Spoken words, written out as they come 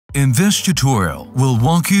In this tutorial, we'll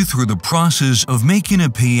walk you through the process of making a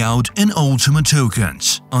payout in Ultima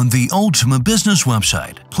tokens. On the Ultima business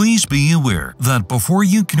website, please be aware that before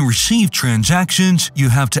you can receive transactions, you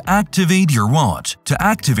have to activate your wallet. To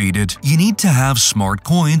activate it, you need to have smart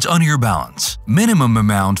coins on your balance. Minimum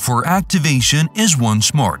amount for activation is 1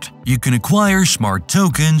 smart. You can acquire smart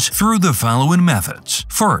tokens through the following methods.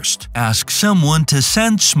 First, ask someone to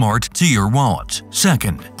send smart to your wallet.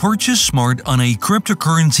 Second, purchase smart on a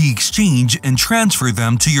cryptocurrency exchange and transfer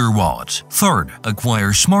them to your wallet. Third,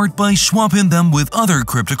 acquire smart by swapping them with other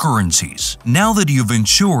cryptocurrencies. Now that you've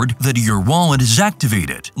ensured that your wallet is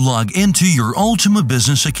activated, log into your Ultima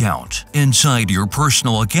business account. Inside your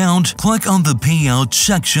personal account, click on the Payout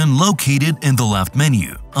section located in the left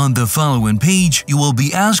menu. On the following page, you will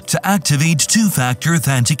be asked to activate two-factor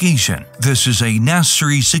authentication. This is a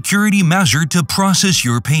necessary security measure to process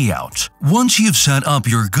your payout. Once you've set up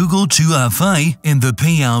your Google 2FA, in the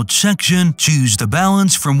Payout section, choose the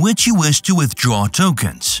balance from which you wish to withdraw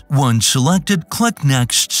tokens. Once selected, click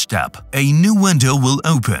Next Step. A new window will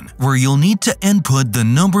open, where you'll need to input the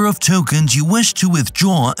number of tokens you wish to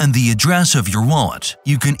withdraw and the address of your wallet.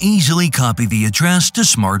 You can easily copy the address to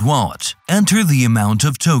Smart Wallet. Enter the amount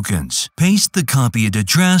of tokens, paste the copied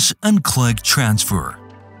address, and click Transfer.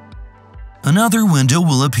 Another window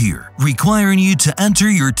will appear, requiring you to enter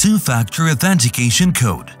your two-factor authentication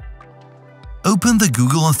code. Open the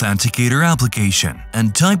Google Authenticator application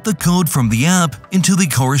and type the code from the app into the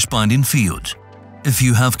corresponding field. If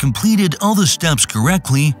you have completed all the steps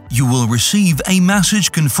correctly, you will receive a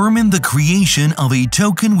message confirming the creation of a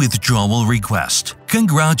token withdrawal request.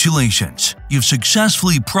 Congratulations! You've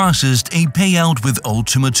successfully processed a payout with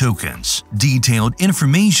Ultima tokens. Detailed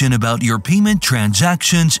information about your payment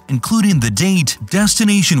transactions, including the date,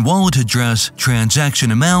 destination wallet address,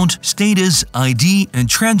 transaction amount, status, ID, and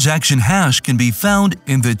transaction hash can be found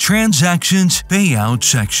in the Transactions Payout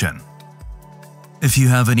section. If you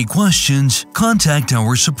have any questions, contact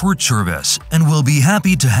our support service and we'll be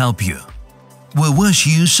happy to help you. We wish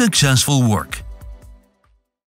you successful work.